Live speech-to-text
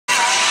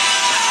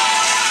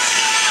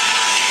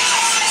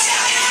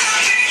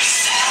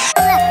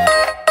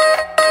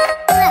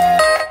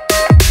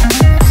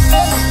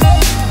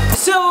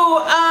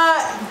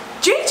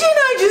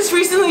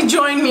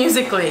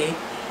Musical.ly.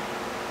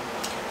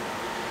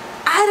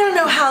 I don't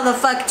know how the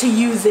fuck to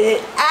use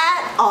it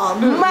at all.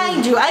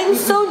 Mind you, I'm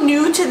so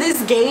new to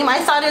this game. I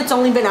thought it's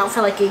only been out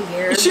for like a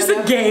year. It's just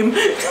a game.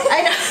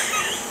 I know.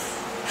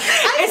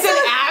 It's an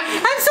app.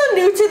 I'm so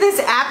new to this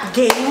app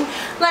game.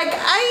 Like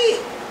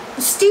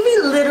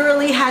Stevie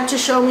literally had to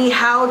show me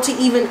how to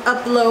even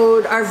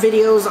upload our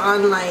videos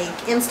on like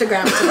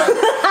Instagram.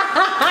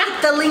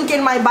 Click the link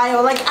in my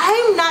bio. Like,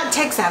 I'm not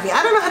tech savvy.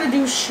 I don't know how to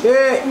do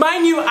shit.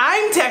 Mind you,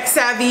 I'm tech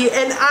savvy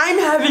and I'm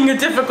having a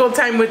difficult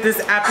time with this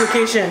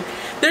application.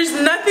 There's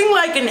nothing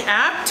like an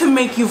app to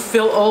make you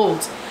feel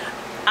old.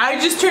 I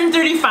just turned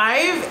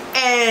 35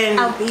 and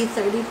I'll be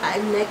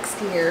 35 next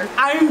year.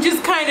 I'm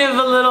just kind of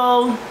a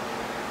little...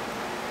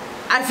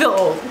 I feel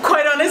old.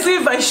 Quite honestly,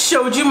 if I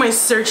showed you my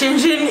search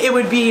engine, it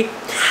would be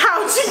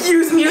how to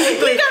use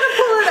Musical.ly. You gotta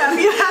pull it up.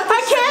 You have to.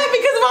 I can't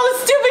because of all the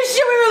stupid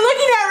shit we were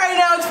looking at right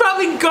now. It's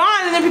probably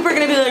gone, and then people are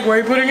gonna be like, "Why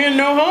are you putting in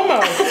no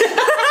homo?"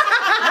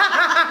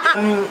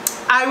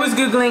 I was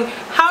Googling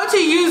how to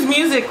use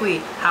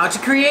Musical.ly, how to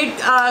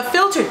create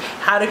filters,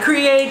 how to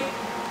create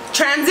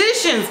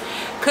transitions,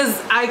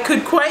 because I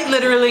could quite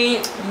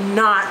literally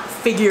not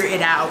figure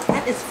it out.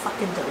 That is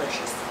fucking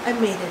delicious. I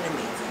made it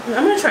amazing.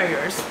 I'm gonna try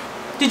yours.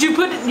 You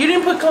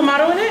didn't put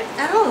clamato in it?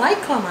 I don't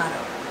like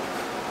clamato.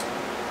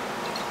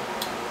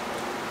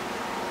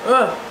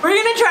 Ugh. We're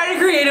gonna try to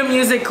create a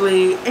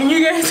Musical.ly, and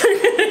you guys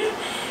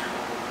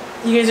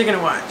are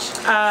gonna watch.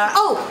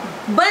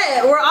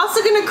 But we're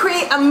also gonna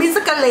create a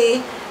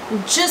Musical.ly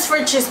just for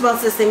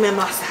chismosas y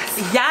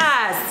mimosas.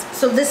 Yes.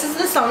 So this is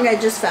the song I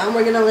just found.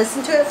 We're gonna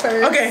listen to it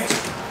first. Okay.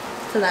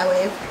 So that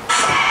way.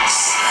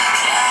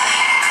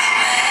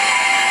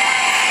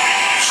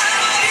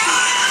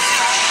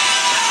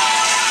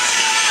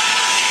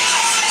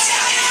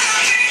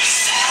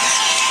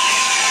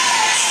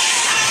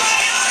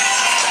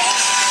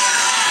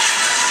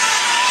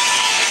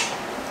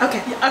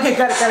 Okay,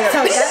 got it. So,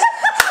 yeah.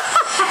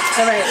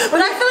 Alright.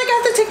 But I feel like I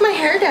have to take my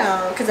hair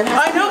down because I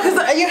know, because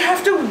you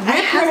have to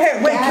whip your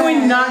hair. Wait, can we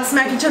not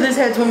smack each other's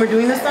heads when we're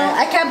doing this though?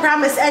 I can't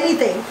promise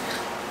anything.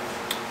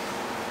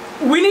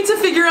 We need to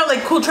figure out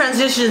like cool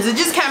transitions. It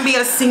just can't be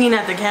us singing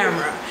at the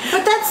camera.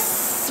 But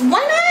that's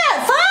why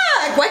not?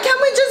 Fuck! Why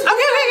can't we just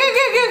Okay,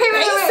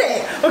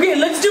 basic? Okay,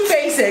 let's do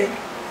basic.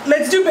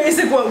 Let's do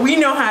basic what we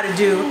know how to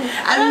do.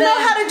 I don't know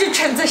how to do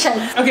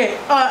transitions. Okay,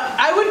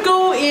 I would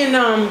go in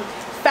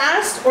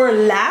fast or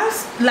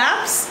laps,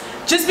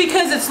 just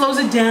because it slows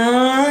it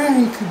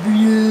down. It could be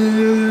a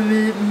little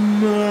bit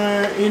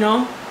more, you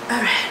know?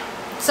 Alright,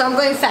 so I'm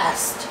going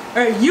fast.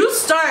 Alright, you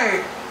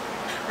start.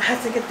 I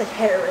have to get the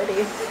hair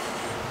ready.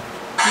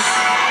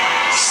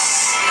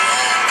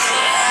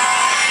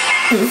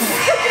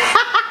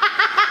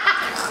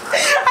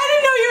 I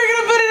didn't know you were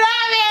gonna put it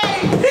on me!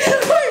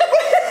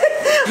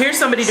 Here's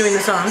somebody doing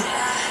the song.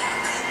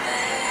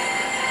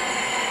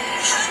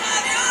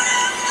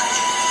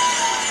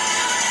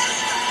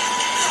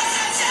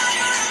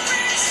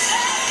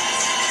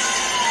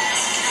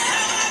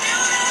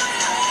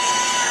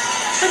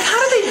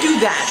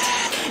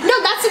 That. No,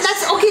 that's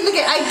okay. Look,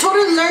 I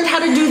totally learned how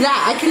to do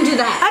that. I can do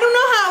that. I don't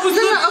know how.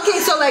 No,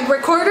 okay, so like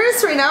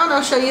recorders right now, and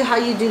I'll show you how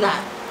you do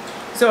that.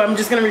 So I'm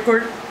just gonna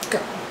record. Go.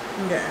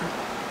 Okay.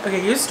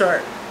 Okay, you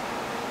start.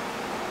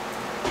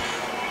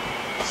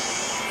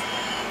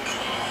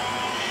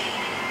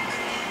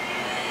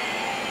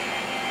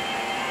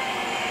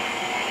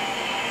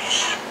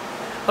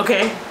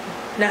 Okay.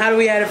 Now how do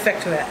we add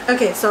effect to that?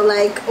 Okay, so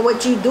like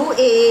what you do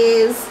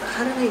is,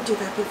 how did I do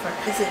that before?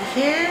 Is it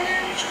here?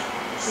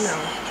 No.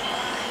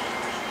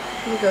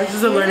 This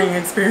is a learning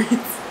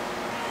experience.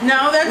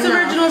 No, that's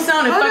original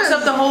sound. It fucks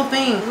up the whole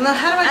thing. No,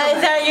 how do I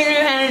thought you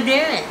knew how to do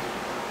it.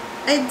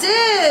 I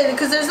did,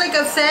 because there's like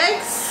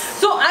effects.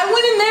 So I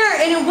went in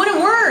there and it wouldn't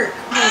work.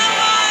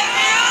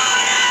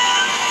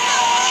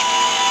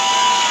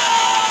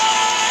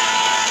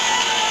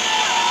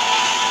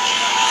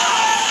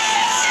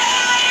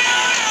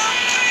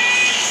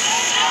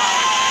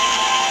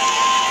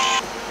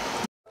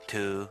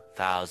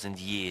 Thousand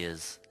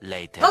years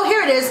later. Oh,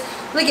 here it is.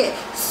 Look it.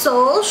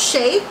 Soul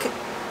shake.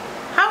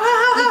 How?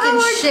 You can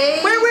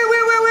shake. Where?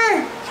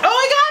 Oh,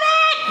 I got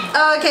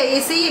it! Okay,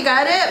 you see, you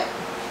got it.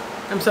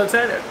 I'm so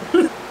excited.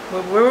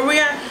 Where were we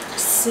at?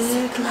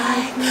 Sick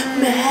like me.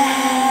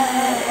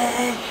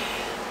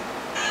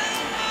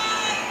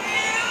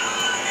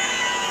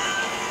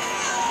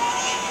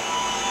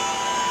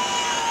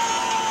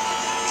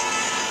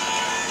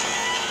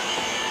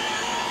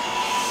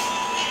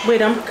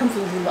 Wait, I'm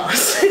completely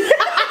lost.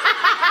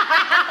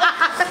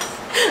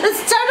 Let's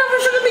start over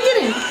from the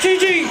beginning.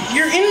 JJ,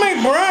 you're in my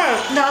bra.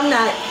 No, I'm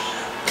not.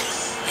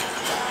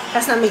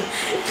 That's not me.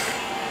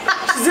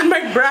 She's in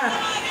my bra.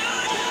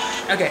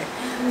 Okay,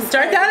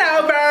 start that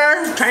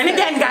over. Trying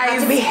again, guys. There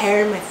has to be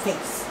hair in my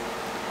face.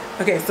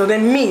 Okay, so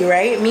then me,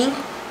 right? Me?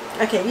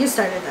 Okay, you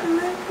started that.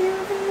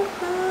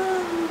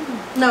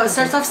 No, it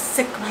starts off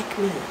sick like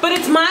me. But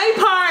it's my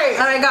part.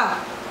 All right, go.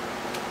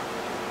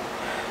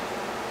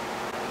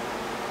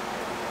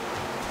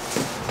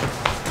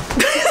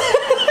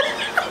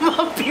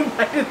 I'll be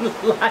right in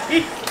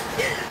life.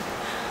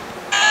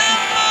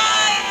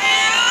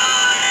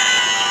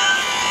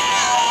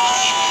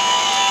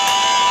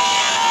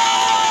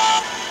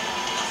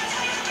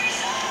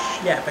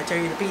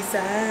 tear you to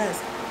pieces.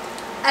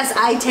 As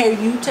I tear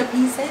you to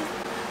pieces.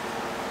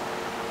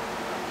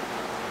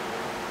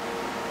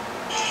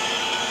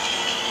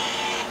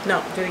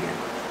 No, do it again.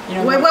 You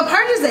know Wait, what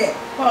part is it?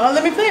 Well,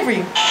 let me play it for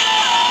you.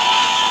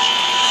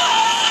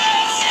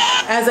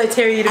 As I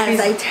tear you to pieces.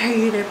 As I tear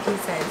you to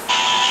pieces.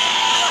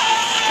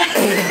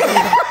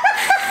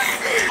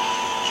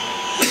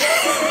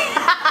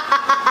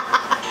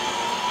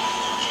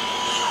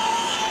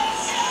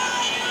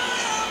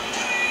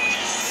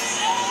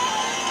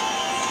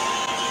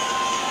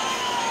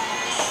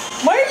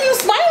 Why are you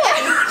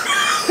smiling?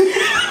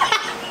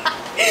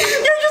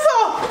 You're just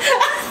all.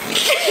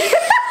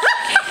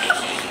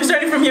 We're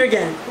starting from here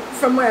again.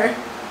 From where?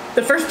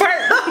 The first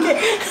part? Okay.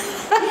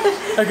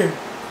 Okay.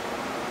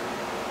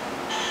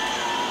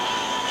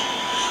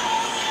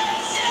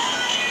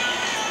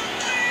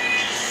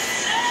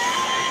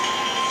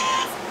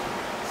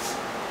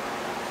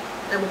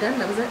 Are we done?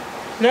 That was it?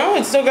 No,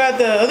 it's still got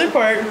the other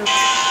part. I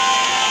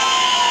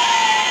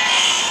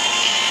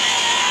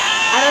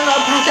don't know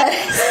about that.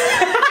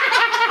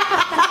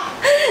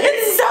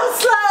 It's so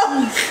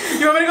slow.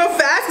 You want me to go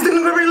fast? Because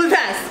I'm going to go really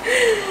fast.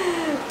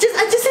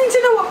 I just need to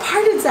know what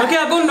part it's at. Okay,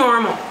 I'll go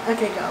normal.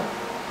 Okay, go.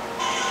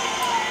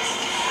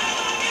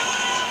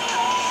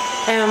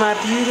 Am I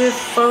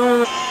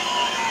beautiful?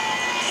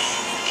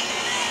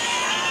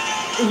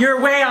 You're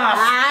way off.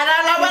 I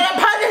don't know what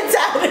part it's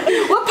at.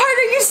 What part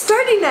are you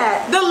starting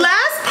at? The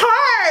last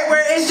part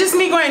where it's just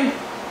me going.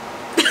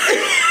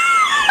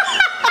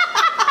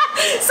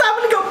 So I'm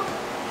gonna go.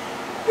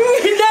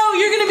 No,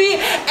 you're gonna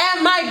be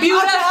am I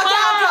beautiful?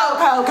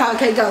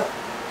 Okay, go.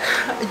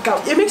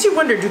 Go. It makes you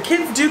wonder, do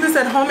kids do this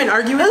at home and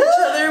argue with each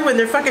other when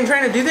they're fucking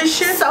trying to do this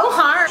shit? So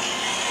hard.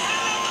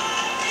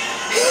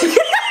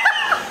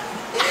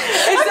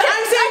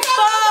 I'm saying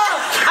full.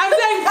 I'm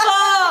saying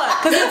full.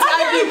 Because it's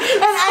I do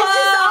full.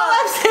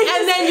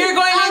 And then you're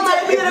going into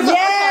Beautiful.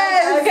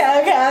 yes. Okay.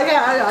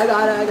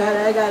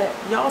 I got it.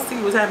 Y'all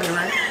see what's happening,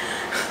 right?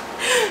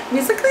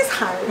 Musically's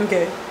hard.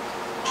 Okay.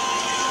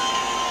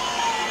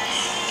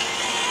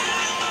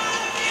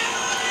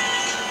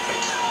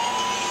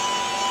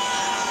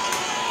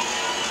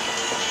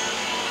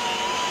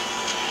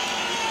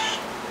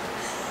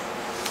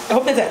 I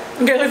hope that's it.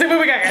 Okay, let's see what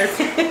we got, guys.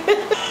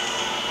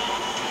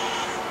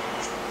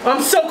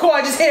 I'm so cool,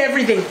 I just hit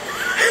everything.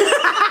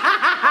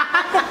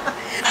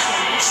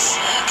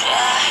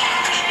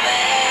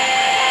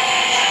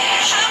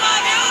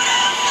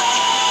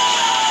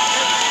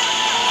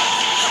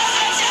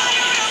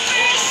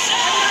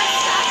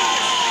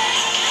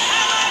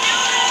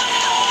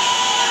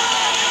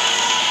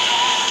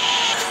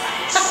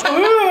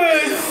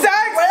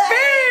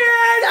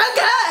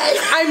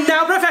 I'm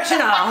now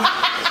professional.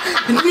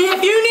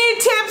 If you need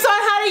tips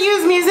on how to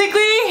use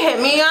Musically, hit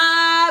me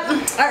up.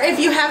 Or if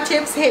you have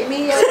tips, hit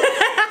me up.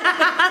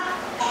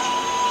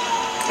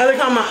 I look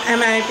on my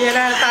am I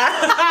beautiful?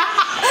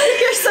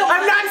 You're so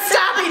I'm not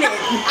stopping it.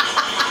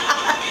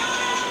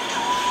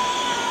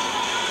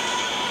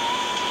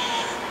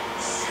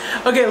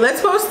 Okay,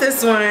 let's post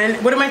this one.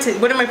 What am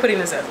I putting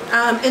this as?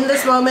 In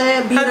this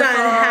moment, beautiful. Hold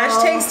on.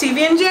 Hashtag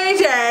Stevie and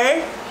JJ.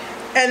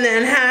 And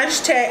then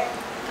hashtag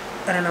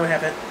I don't know what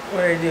happened.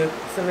 What did I do?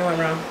 Something went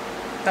wrong.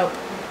 Help.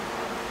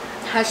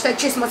 Hashtag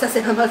chismosa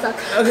sin hamasa.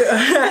 Okay.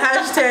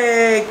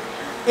 Hashtag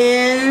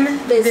in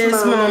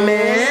this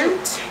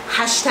moment.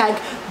 Hashtag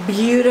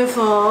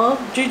beautiful.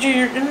 JJ,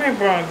 you're in my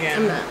bra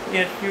again. I'm not.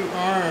 Yes, you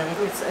are.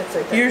 It's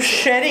like You're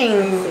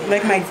shedding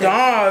like my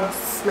dogs.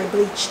 It's my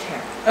bleached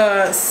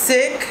hair.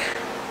 Sick.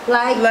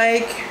 Like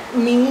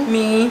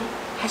me.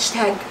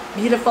 Hashtag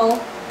beautiful.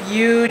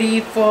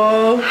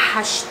 Beautiful.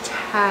 Hashtag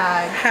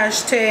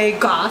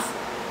goth.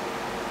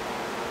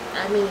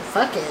 I mean,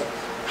 fuck it.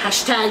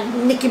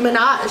 Hashtag Nicki Minaj.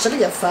 I don't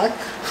give a fuck.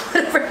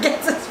 Whatever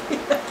gets us.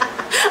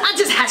 I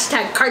just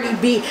hashtag Cardi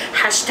B.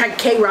 Hashtag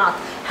K-Rock.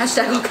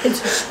 Hashtag okay.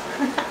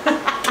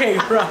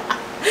 K-Rock.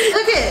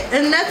 Look it,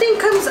 and nothing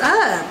comes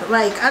up.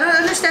 Like, I don't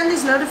understand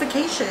these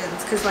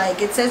notifications. Because,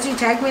 like, it says you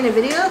tagged me in a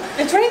video.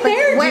 It's right like,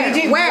 there, where?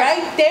 JJ. Where?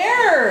 Right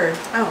there.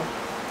 Oh.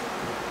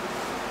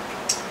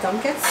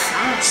 Don't get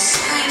soft.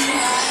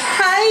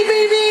 Hi,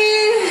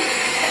 baby.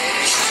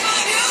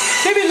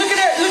 Baby, look at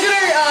our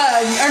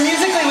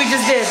Musically we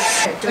just did.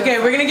 Okay,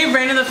 we're gonna give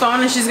Brandon the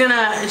phone and she's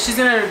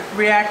gonna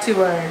react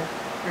to our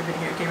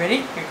video. Okay, ready?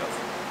 Here it goes.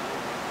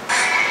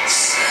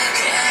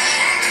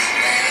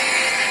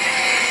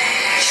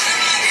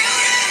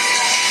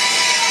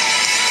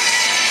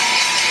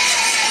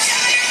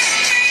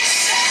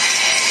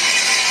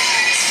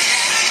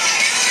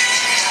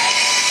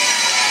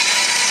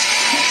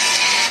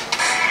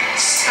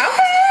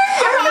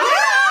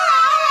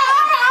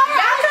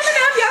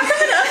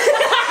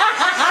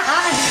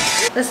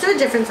 Let's do a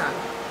different song.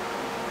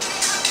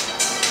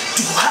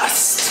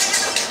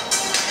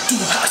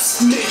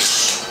 DuHast mich.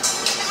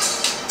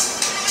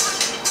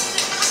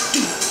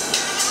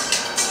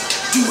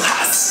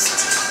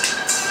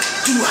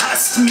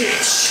 DuHast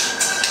mich.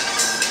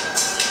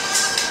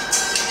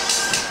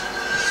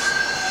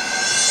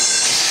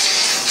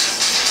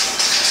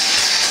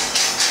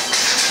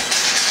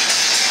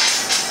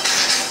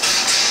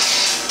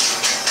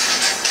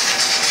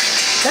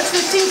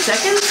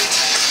 seconds?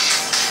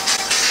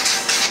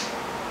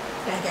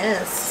 I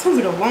guess. Sounds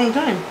like a long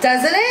time.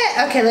 Doesn't it?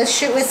 Okay, let's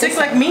shoot with Six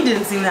this. Like Me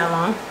didn't seem that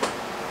long.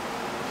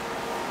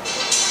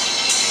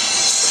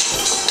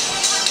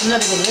 I'm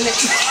not even in it.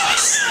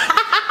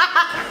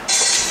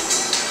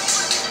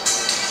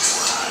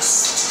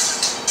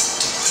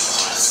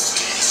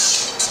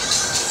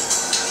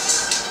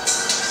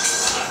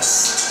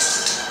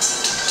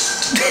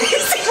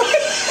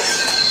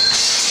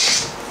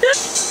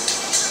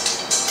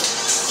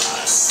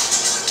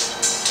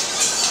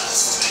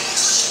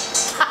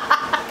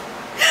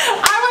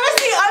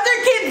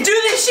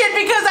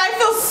 Because I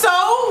feel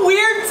so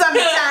weird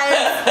sometimes.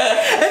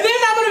 And then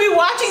I'm gonna be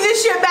watching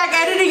this shit back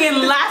editing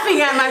and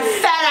laughing at my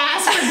fat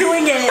ass for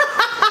doing it.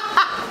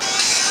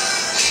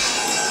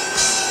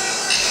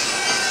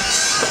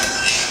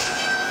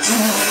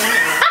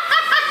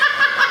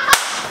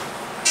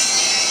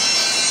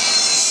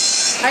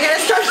 I gotta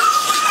start.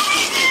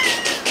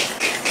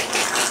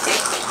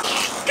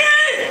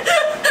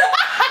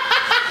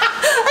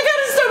 I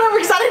gotta start over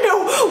because I didn't know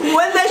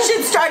when that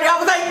shit started. I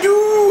was like,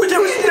 dude,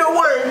 there was no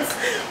words.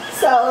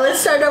 So let's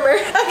start over.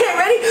 Okay,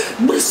 ready?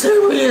 Be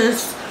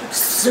serious.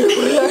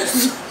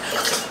 Serious.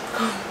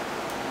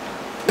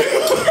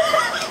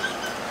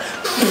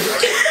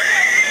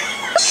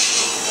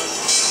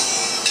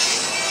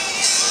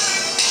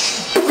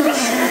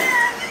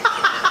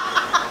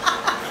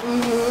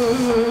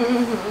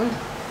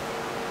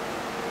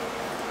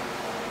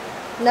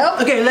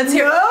 Nope. Okay, let's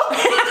hear. Nope.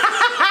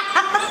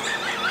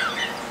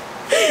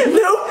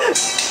 Nope.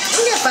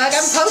 Okay, fuck,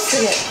 I'm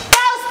posting it.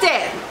 Post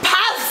it.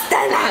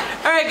 Posting it.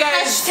 All right,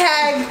 guys.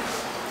 Hashtag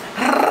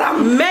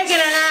Making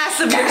an ass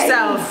of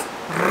yourself.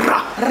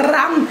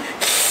 Rammstein.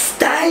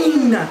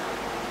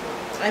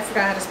 I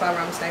forgot how to spell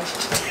Rammstein.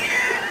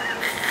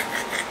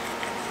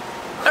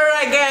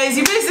 Alright guys,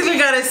 you basically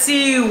gotta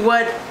see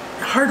what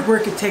hard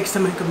work it takes to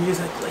make a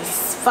Musical.ly.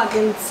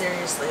 Fucking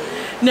seriously.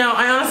 Now,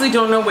 I honestly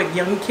don't know what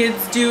young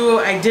kids do.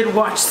 I did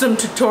watch some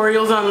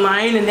tutorials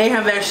online and they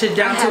have that shit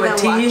down to a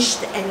T. I haven't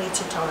watched any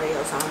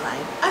tutorials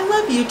online. I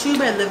love YouTube,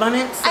 I live on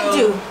it. So I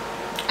do.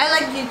 I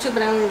like YouTube,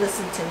 but I only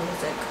listen to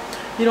music.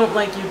 You don't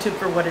like YouTube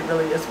for what it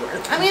really is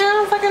worth. I mean, I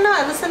don't fucking know.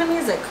 I listen to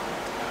music.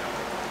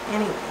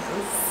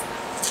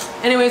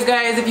 Anyways,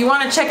 guys, if you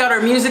want to check out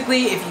our Musical.ly,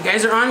 if you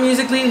guys are on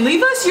Musical.ly,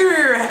 leave us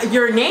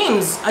your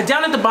names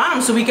down at the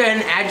bottom so we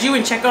can add you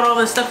and check out all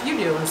the stuff you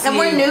do. And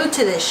we're new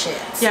to this shit.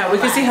 Yeah, we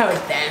can see how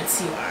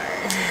advanced you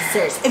are.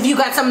 Seriously. If you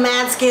got some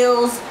mad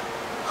skills,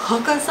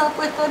 hook us up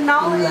with the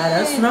knowledge.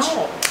 Let us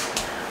know.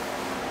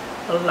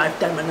 A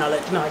lifetime of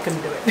knowledge. No, I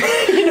couldn't do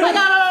it. You know, I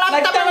got a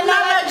lifetime of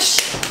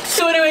knowledge.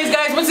 So anyways,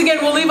 guys, once again,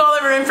 we'll leave all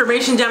of our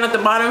information down at the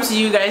bottom so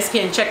you guys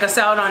can check us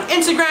out on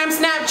Instagram,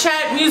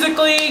 Snapchat,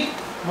 Musical.ly,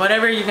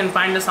 whatever you can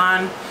find us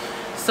on.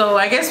 So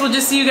I guess we'll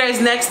just see you guys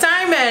next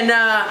time. And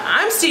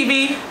I'm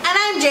Stevie. And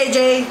I'm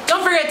JJ.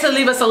 Don't forget to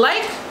leave us a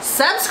like.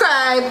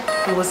 Subscribe.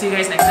 And we'll see you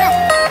guys next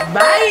time.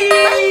 Bye.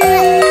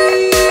 Bye.